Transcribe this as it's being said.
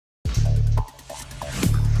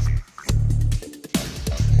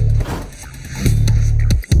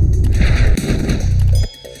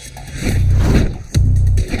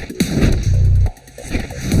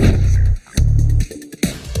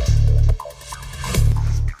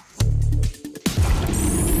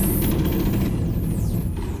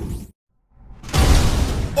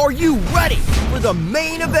the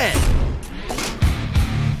main event.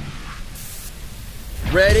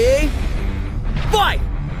 Ready? Fight!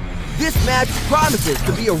 This match promises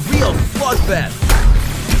to be a real slugfest.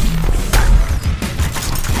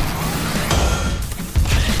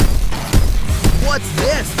 What's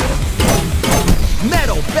this?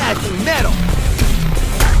 Metal bashing metal.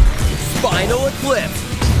 Spinal eclipse.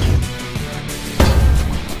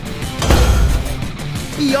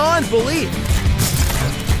 Beyond belief.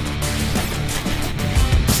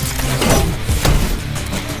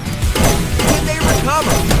 Can they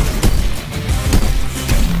recover?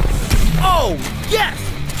 Oh, yes!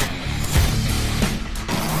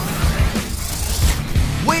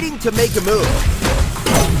 Waiting to make a move.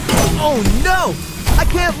 Oh no! I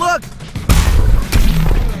can't look!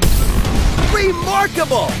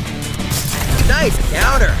 Remarkable! Nice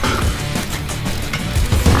counter!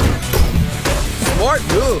 Smart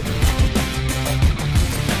move!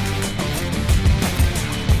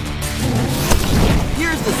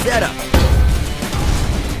 Here's the setup.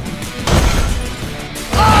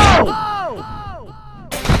 Oh!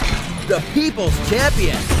 The People's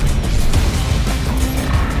Champion!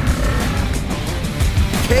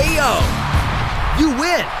 KO! You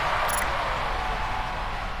win!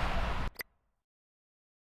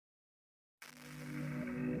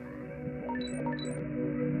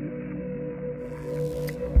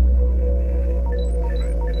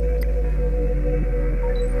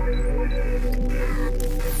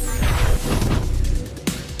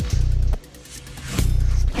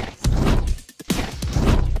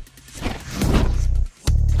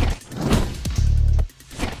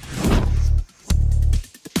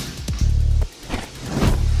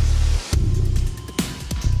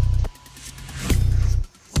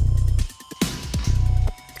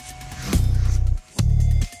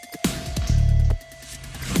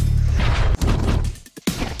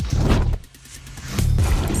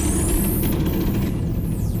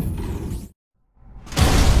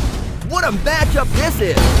 What a matchup this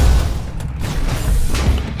is!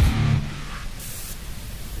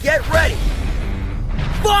 Get ready!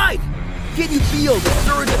 Fight! Can you feel the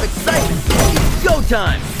surge of excitement? It's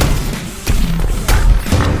showtime!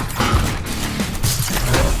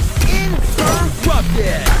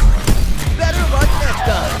 Interrupted! Better luck next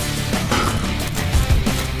time!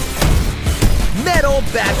 Metal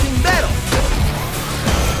bashing metal!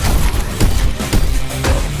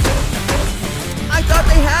 I thought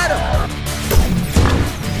they had him!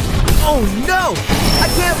 Oh no! I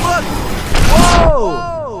can't look!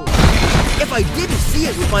 Whoa! If I didn't see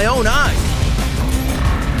it with my own eyes!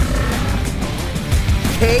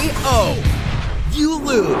 KO! You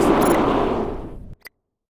lose!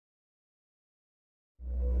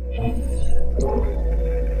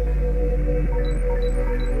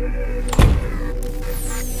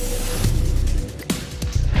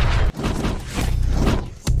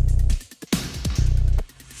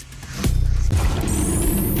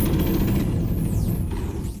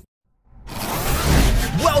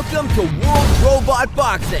 Welcome to World Robot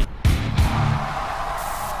Boxing!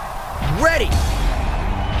 Ready!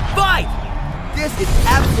 Fight! This is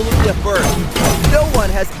absolutely a first. No one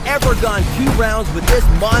has ever gone 2 rounds with this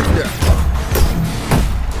monster.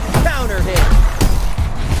 Counter hit!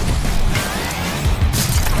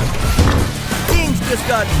 Things just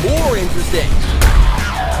got more interesting.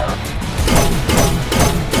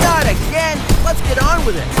 Not again! Let's get on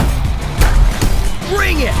with it!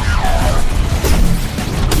 Bring it!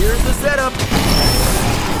 Here's the setup.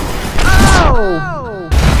 Oh!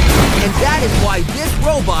 And that is why this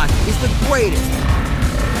robot is the greatest.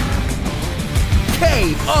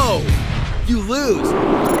 KO! You lose.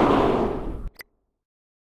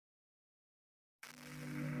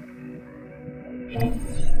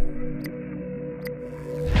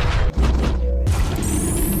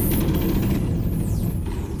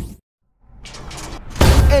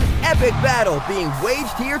 An epic battle being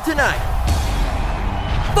waged here tonight.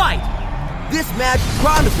 Fight! This match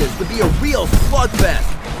promises to be a real slugfest.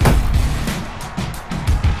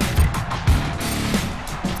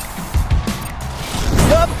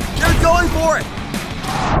 Yup, they're going for it.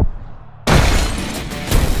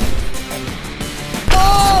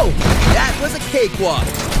 Oh! That was a cakewalk.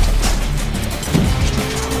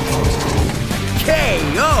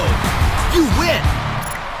 KO! You win!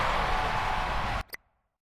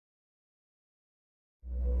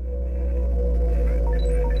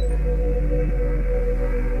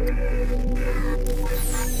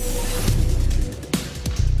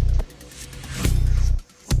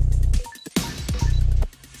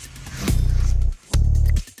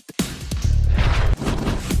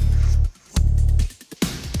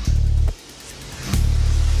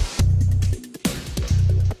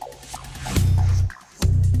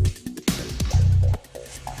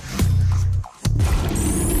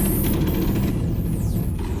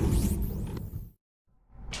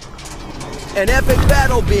 An epic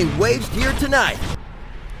battle being waged here tonight.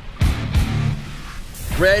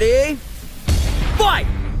 Ready? Fight!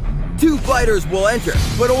 2 fighters will enter,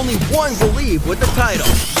 but only one will leave with the title.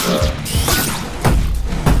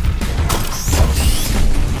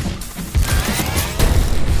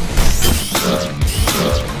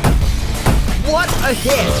 What a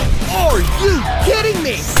hit! Are you kidding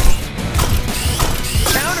me?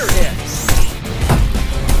 Counter hit.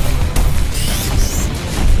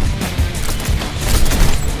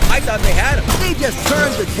 I thought they had him. They just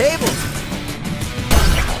turned the tables.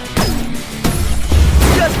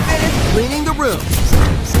 Just finished cleaning the room.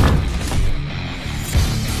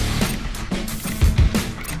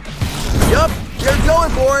 Yup, they're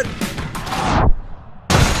going for it.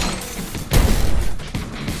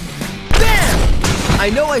 Bam! I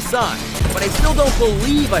know I saw it, but I still don't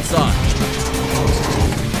believe I saw it.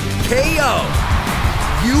 KO.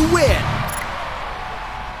 You win.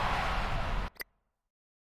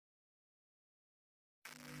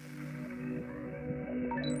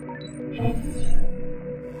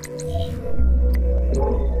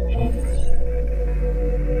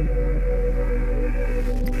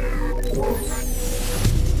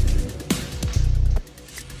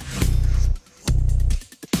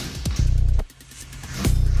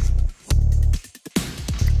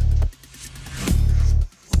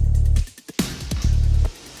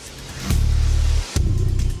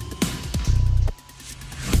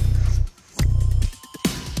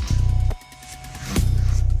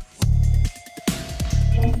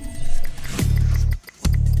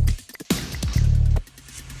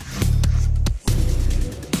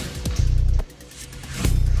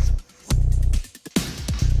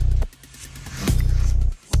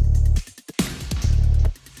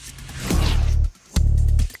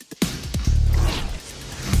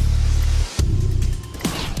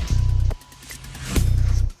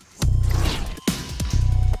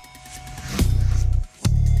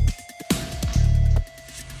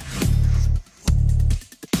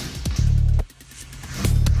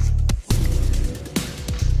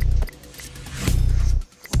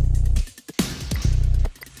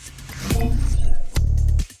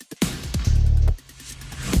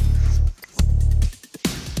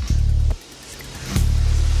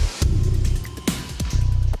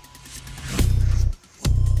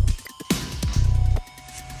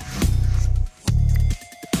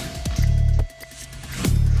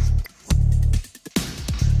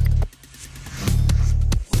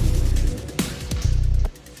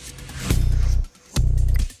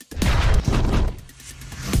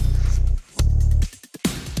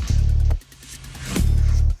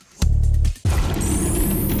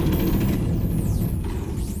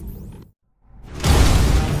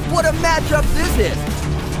 What a matchup this is!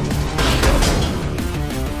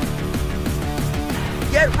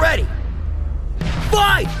 Get ready!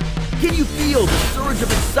 Fight! Can you feel the surge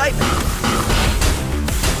of excitement?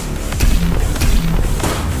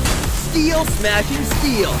 Steel smashing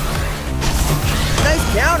steel. Nice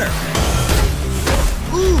counter.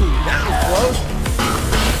 Ooh, that was close.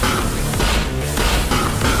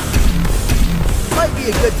 Might be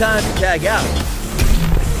a good time to tag out.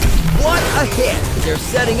 What a hit! They're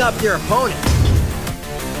setting up their opponent.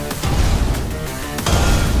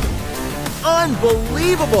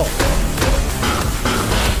 Unbelievable!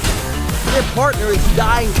 Their partner is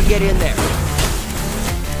dying to get in there.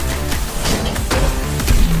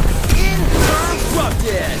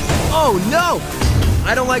 Interrupted! Oh no!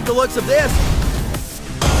 I don't like the looks of this.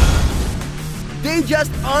 They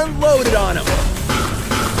just unloaded on him.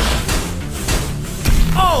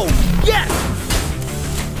 Oh, yes!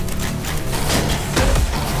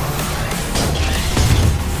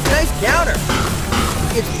 Nice counter.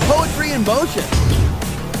 It's poetry in motion.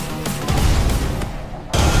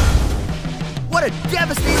 What a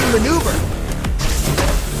devastating maneuver.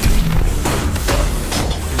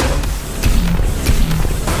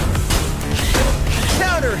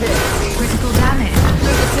 Counter hit. Critical damage.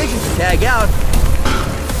 Good decision to tag out.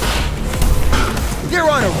 They're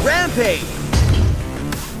on a rampage.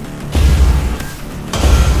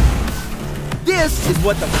 This is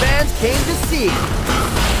what the fans came to see.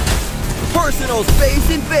 Personal space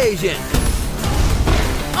invasion.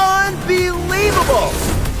 Unbelievable.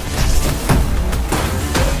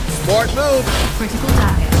 Smart move. Critical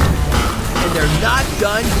damage. And they're not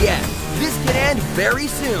done yet. This can end very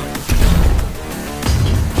soon.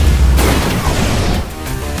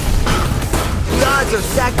 The odds are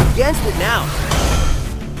stacked against it now.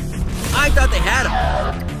 I thought they had him.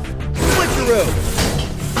 Switcheroo.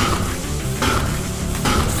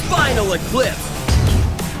 Spinal eclipse.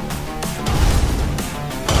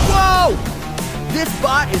 Whoa! This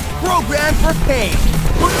bot is programmed for pain.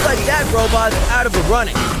 Looks like that robot's out of the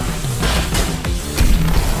running.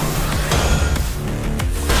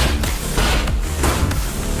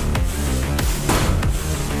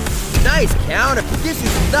 Nice counter. This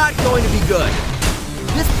is not going to be good.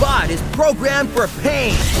 This bot is programmed for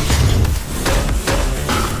pain.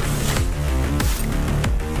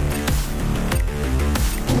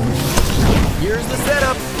 Here's the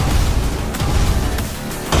setup.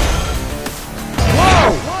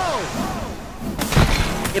 Whoa!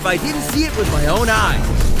 If I didn't see it with my own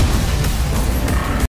eyes,